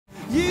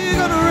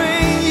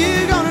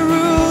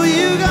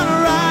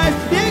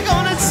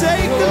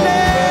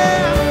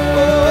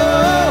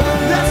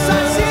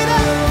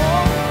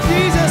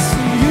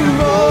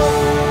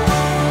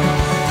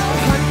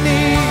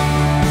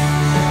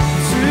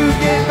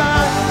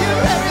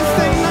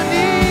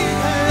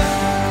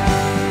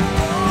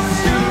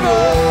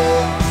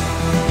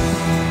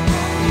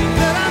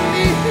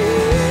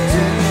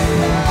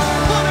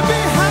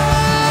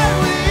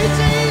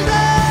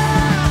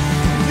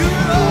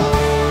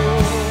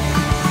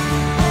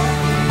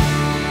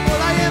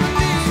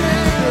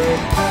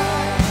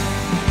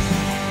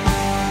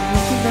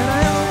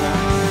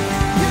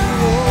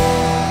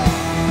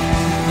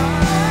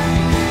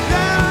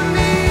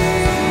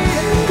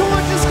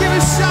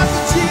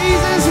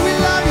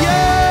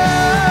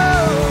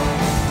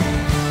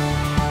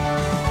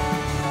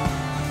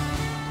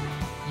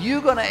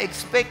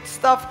expect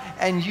stuff,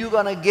 and you're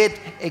going to get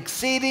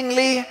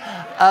exceedingly,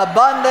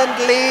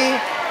 abundantly,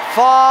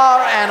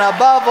 far and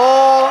above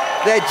all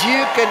that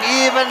you can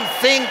even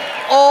think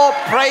or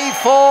pray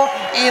for,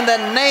 in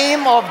the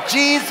name of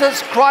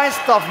Jesus Christ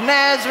of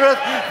Nazareth,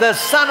 the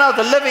Son of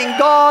the living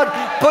God.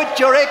 Put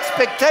your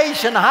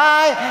expectation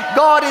high.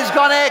 God is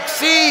going to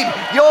exceed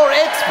your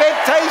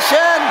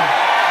expectation.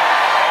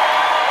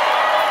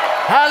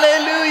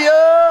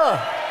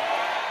 Hallelujah.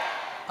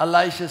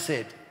 Elisha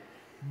said,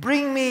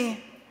 bring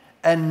me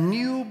a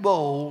new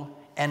bowl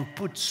and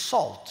put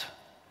salt,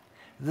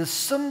 the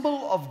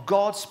symbol of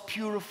God's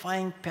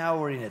purifying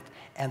power, in it.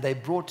 And they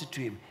brought it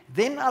to him.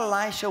 Then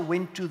Elisha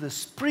went to the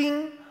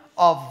spring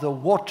of the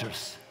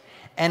waters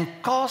and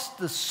cast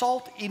the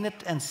salt in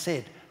it and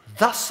said,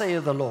 thus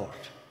saith the Lord,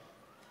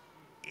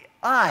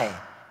 I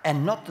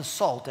and not the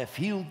salt have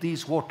healed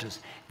these waters.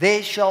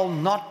 There shall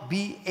not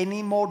be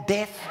any more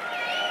death,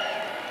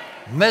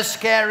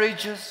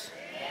 miscarriages,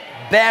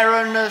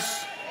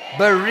 barrenness,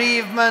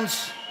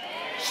 bereavements.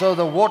 So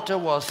the water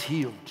was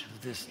healed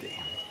this day.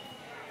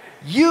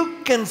 You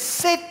can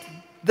set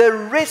the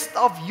rest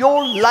of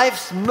your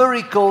life's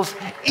miracles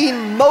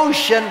in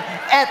motion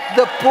at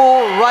the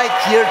pool right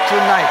here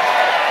tonight.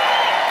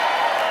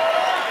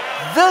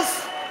 This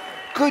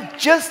could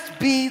just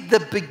be the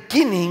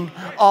beginning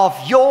of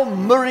your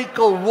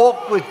miracle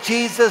walk with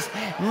Jesus,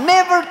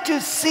 never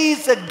to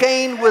cease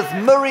again with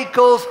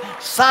miracles,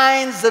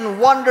 signs and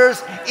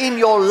wonders in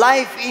your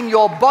life, in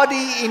your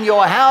body, in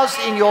your house,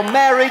 in your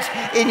marriage,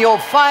 in your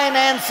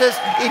finances,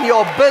 in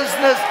your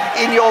business,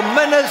 in your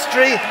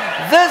ministry.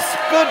 This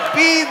could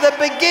be the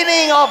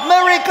beginning of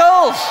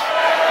miracles.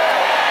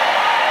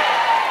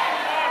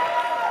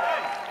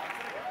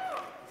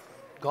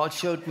 God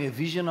showed me a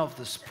vision of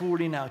this pool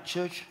in our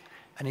church.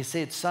 And he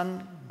said,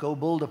 son, go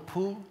build a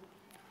pool,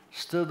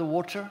 stir the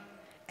water,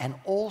 and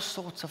all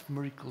sorts of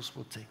miracles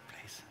will take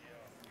place.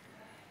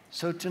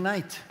 So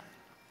tonight,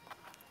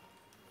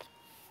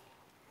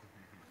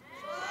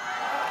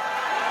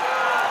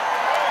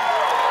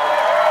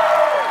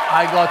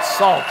 I got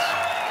salt.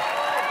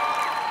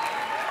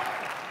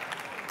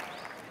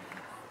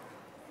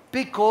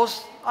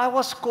 Because I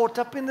was caught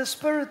up in the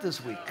Spirit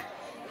this week.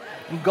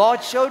 And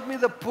God showed me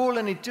the pool,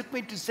 and he took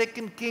me to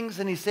 2 Kings,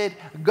 and he said,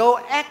 go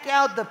act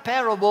out the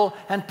parable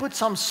and put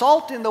some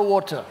salt in the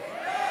water.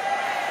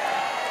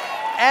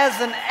 As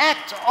an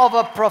act of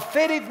a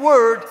prophetic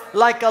word,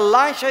 like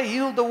Elisha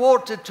healed the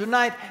water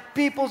tonight,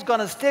 people's going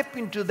to step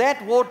into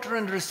that water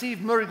and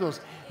receive miracles.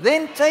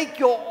 Then take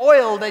your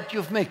oil that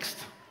you've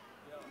mixed.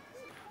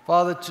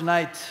 Father,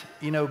 tonight,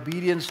 in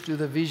obedience to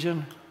the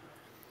vision,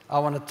 I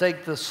want to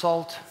take the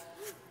salt,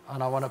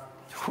 and I want to,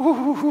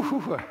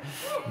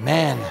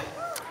 man,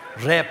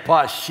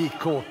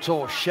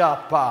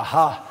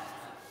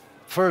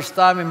 first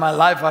time in my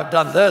life I've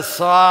done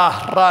this.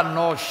 I'm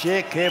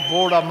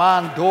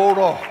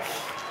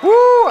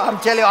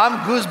telling you, I'm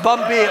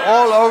goosebumpy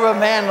all over,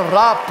 man.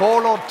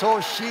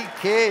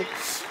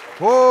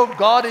 Oh,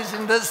 God is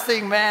in this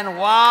thing, man.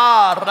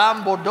 Wow,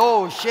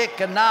 Rambodo,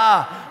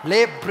 Shekana,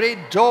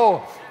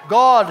 Lepredo.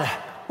 God,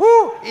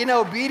 in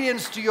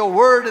obedience to your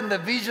word and the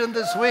vision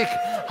this week,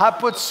 I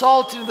put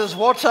salt in this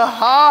water.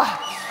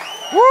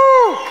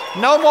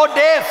 No more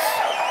deaths,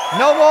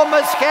 no more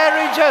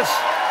miscarriages,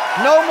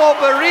 no more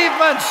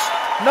bereavements,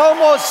 no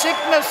more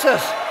sicknesses,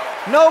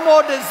 no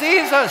more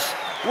diseases.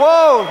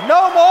 Whoa,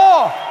 no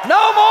more,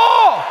 no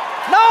more,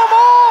 no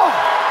more.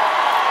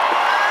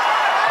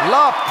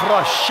 La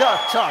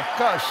prashata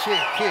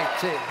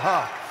kashikete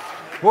ha.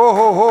 Whoa,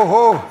 ho, ho,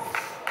 ho.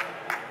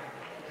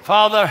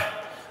 Father,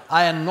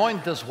 I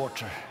anoint this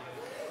water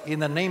in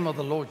the name of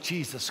the Lord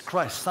Jesus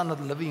Christ, Son of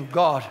the living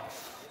God,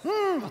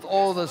 with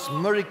all this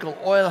miracle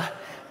oil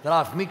that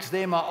I've mixed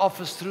there in my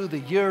office through the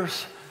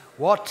years.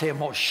 Wate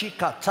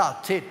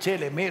moshikata te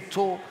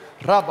telemeto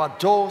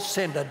rabado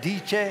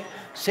sendadiche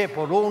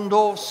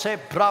seporondo se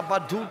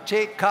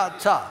brabadute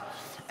kata.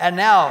 And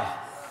now,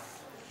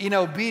 in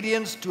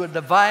obedience to a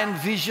divine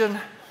vision,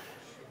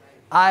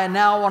 I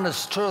now want to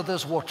stir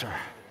this water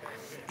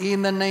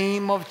in the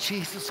name of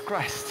Jesus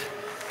Christ,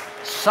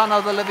 Son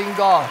of the living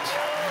God.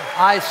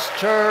 I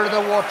stir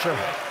the water.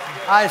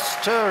 I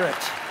stir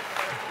it.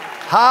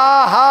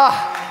 Ha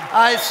ha.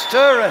 I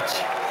stir it.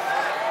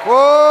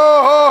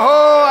 Whoa, ho,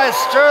 ho. I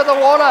stir the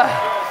water.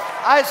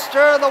 I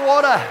stir the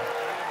water.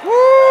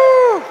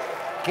 Woo.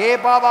 Ke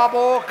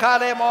bababo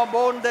kalemo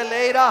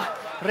bondelera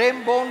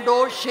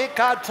rembondo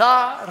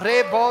shikata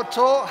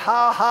reboto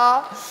ha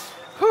ha.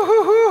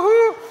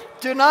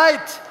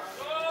 Tonight,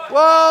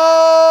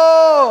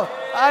 whoa,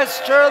 I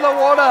stir the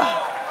water.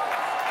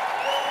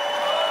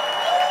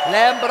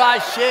 Lembra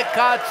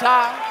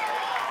shekata.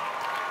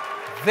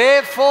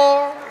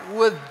 Therefore,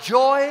 with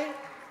joy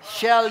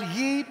shall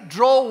ye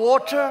draw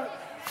water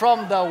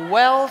from the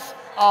wells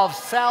of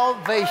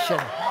salvation.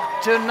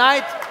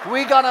 Tonight,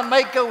 we're going to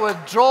make a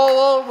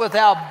withdrawal with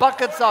our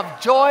buckets of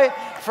joy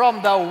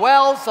from the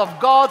wells of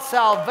God's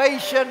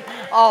salvation,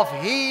 of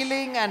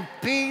healing and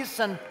peace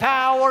and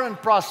power and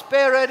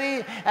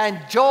prosperity and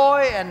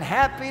joy and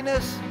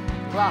happiness.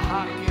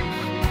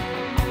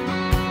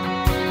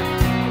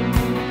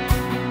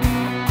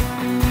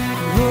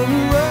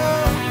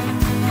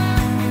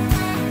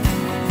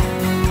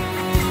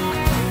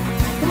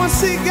 on,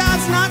 see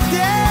God's not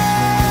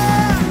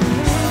there.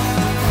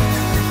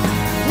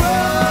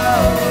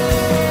 Whoa.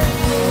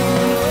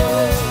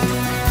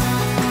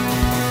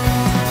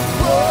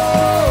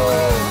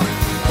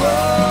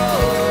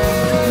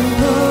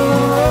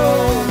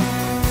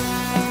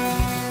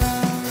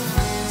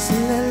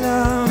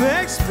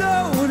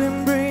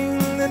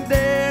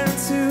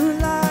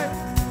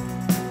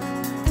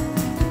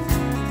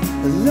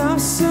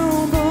 Love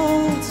so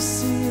bold to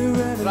see a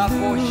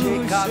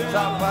revolution.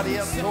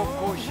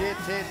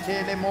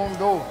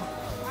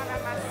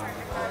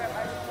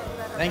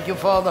 Thank you,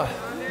 Father.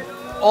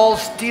 All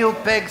steel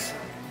pegs,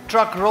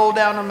 truck roll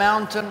down a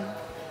mountain,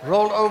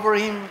 roll over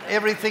him.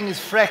 Everything is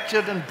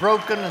fractured and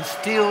broken and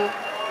steel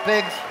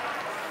pegs.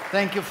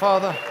 Thank you,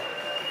 Father.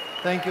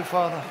 Thank you,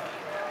 Father.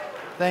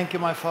 Thank you,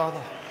 my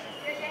Father.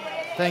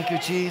 Thank you,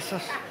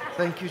 Jesus.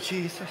 Thank you,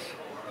 Jesus.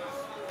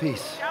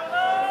 Peace.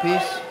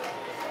 Peace.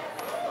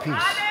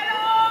 Peace.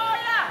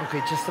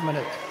 Okay, just a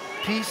minute.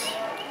 Peace.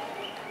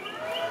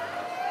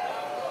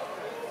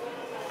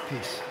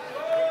 Peace.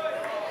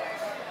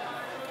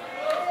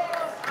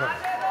 Come.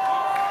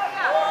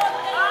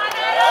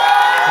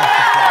 Thank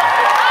you, Father.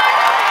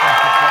 Thank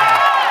you, Father.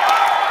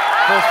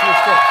 First few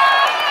steps.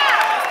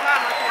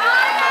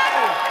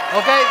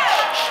 Okay,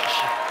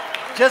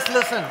 shh. Just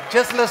listen.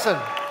 Just listen.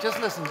 Just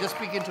listen. Just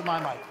speak into my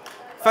mic.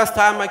 First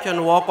time I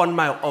can walk on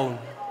my own.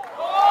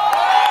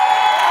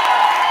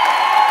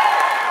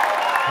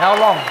 How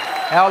long?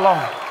 How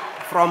long?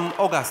 From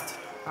August.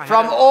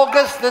 From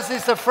August, this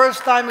is the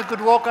first time he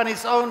could walk on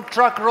his own.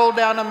 Truck roll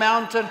down a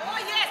mountain.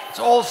 It's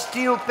all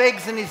steel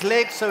pegs in his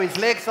legs, so his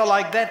legs are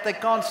like that. They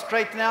can't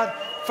straighten out.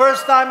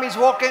 First time he's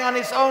walking on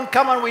his own.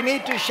 Come on, we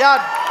need to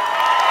shout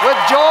with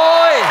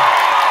joy.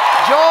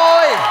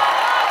 Joy.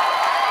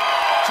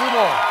 Two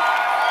more.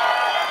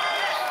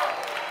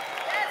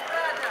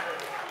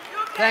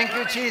 Thank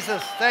you,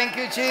 Jesus. Thank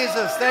you,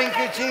 Jesus. Thank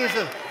you,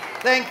 Jesus.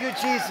 Thank you,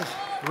 Jesus.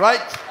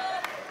 Right?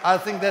 I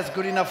think that's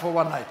good enough for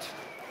one night.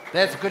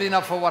 That's good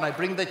enough for one night.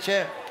 Bring the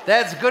chair.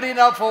 That's good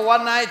enough for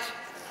one night.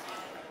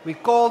 We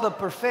call the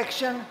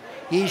perfection.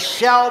 He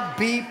shall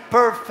be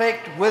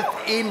perfect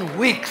within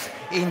weeks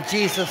in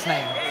Jesus'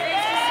 name.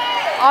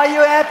 Are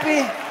you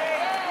happy?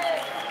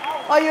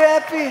 Are you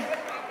happy?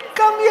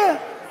 Come here.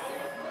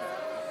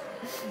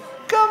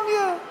 Come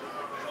here.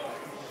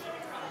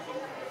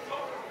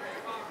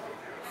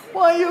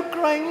 Why are you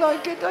crying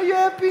like it? Are you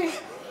happy?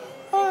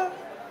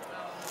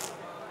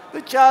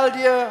 The child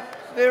here,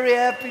 very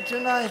happy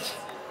tonight.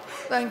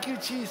 Thank you,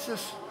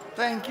 Jesus.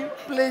 Thank you.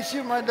 Bless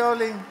you, my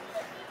darling.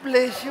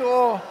 Bless you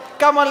all.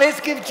 Come on, let's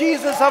give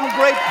Jesus some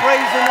great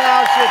praise in the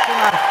house here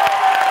tonight.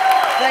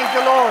 Thank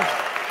you, Lord.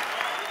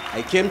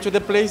 I came to the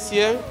place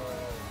here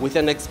with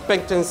an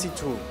expectancy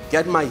to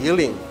get my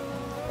healing.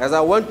 As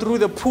I went through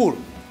the pool,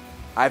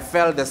 I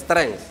felt the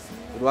strength.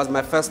 It was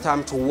my first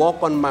time to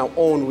walk on my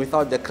own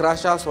without the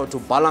crushers or to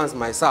balance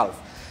myself.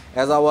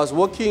 As I was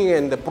walking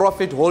and the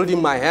prophet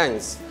holding my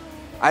hands,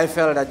 I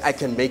felt that I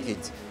can make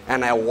it,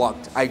 and I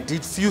walked. I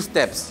did few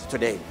steps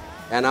today,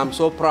 and I'm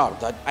so proud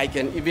that I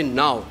can even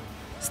now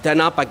stand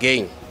up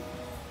again.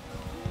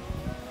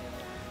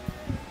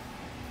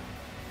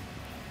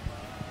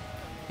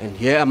 And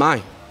here am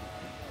I.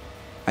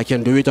 I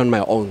can do it on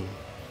my own.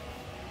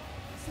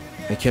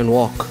 I can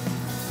walk.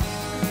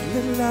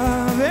 Let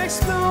love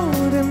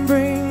explode and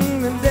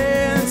bring the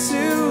dead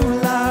to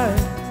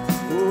life.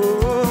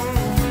 Oh,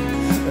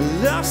 a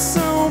love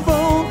so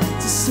bold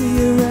to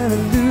see a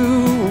revolution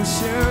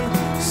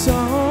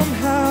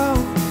somehow.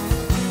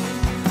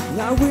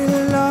 Now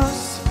we're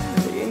lost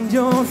in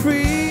your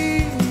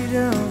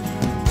freedom,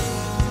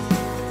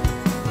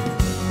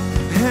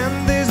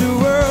 and this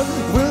world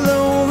will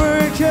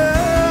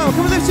overcome.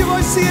 Come on, lift your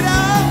voice, sing it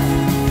out.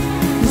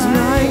 'Cause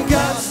my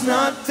God's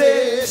not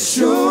dead,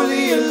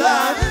 surely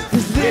alive.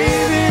 He's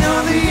living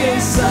on the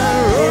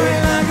inside,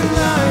 roaring like a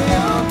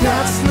lion.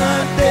 God's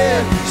not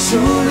dead,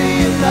 surely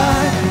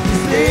alive.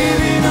 He's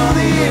living on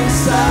the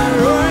inside,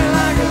 roaring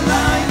like a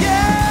lion.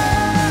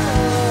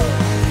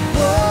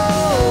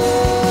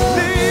 Whoa,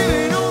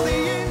 living on the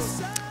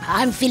inside.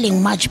 I'm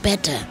feeling much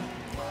better.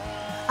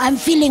 I'm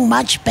feeling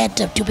much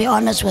better, to be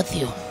honest with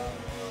you.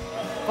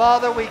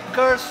 Father, we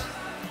curse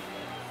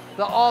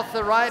the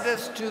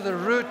arthritis to the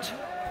root.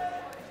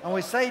 And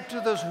we say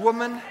to this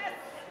woman,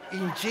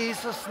 in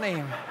Jesus'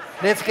 name,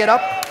 let's get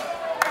up.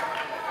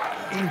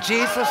 In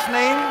Jesus'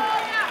 name.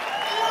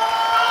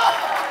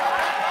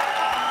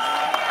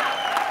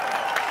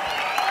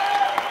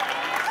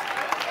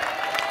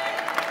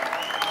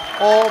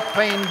 All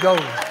pain go.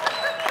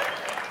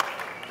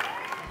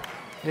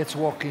 Let's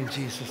walk in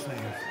Jesus'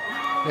 name.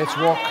 Let's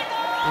walk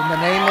in the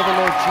name of the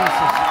Lord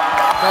Jesus.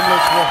 Come,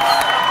 let's walk.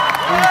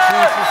 In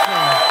Jesus'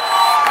 name.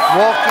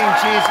 Walk in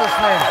Jesus'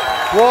 name.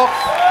 Walk,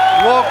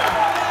 walk,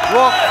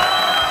 walk,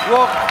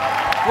 walk,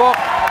 walk.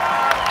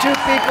 Two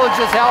people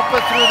just help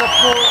her through the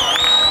pool.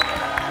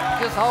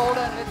 Just hold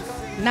her. Let's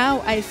go.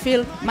 Now I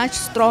feel much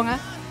stronger.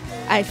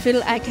 I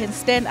feel I can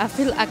stand. I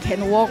feel I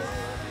can walk.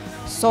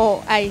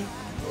 So I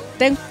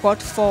thank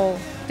God for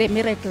the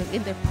miracle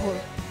in the pool.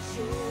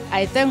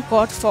 I thank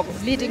God for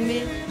leading me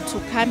to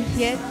come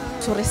here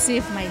to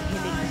receive my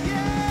healing.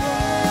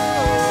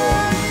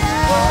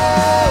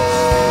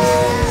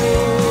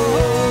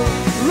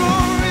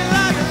 Roaring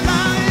like a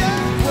lion.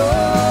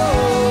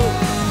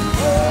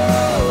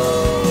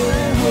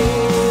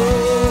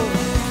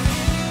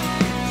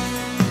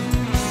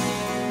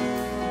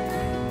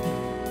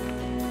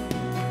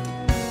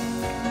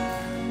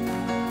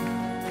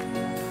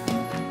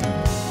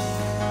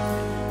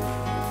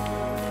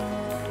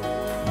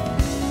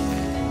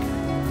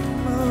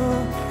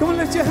 Come on,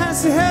 lift your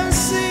hands to heaven,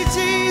 say,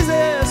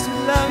 Jesus, we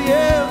love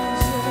you.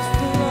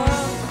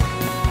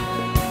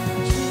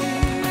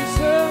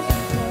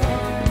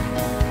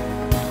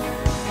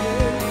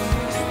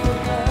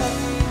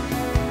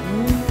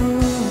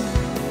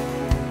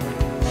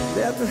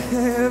 Let the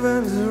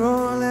heavens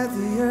roar, let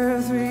the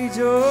earth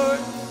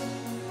rejoice.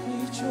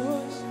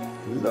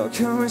 Lord,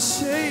 come and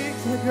shake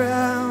the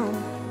ground.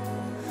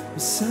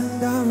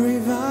 Send out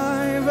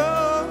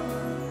revival.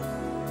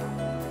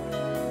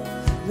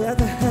 Let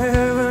the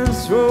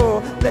heavens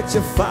roar, let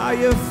your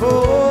fire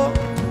fall.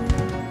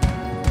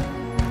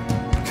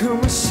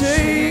 Come and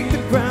shake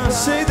the ground,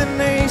 shake the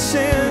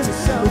nations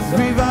with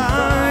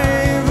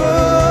revival.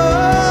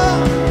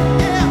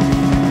 Yeah.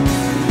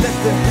 Let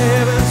the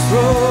heavens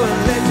roar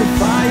and let your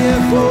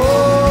fire fall.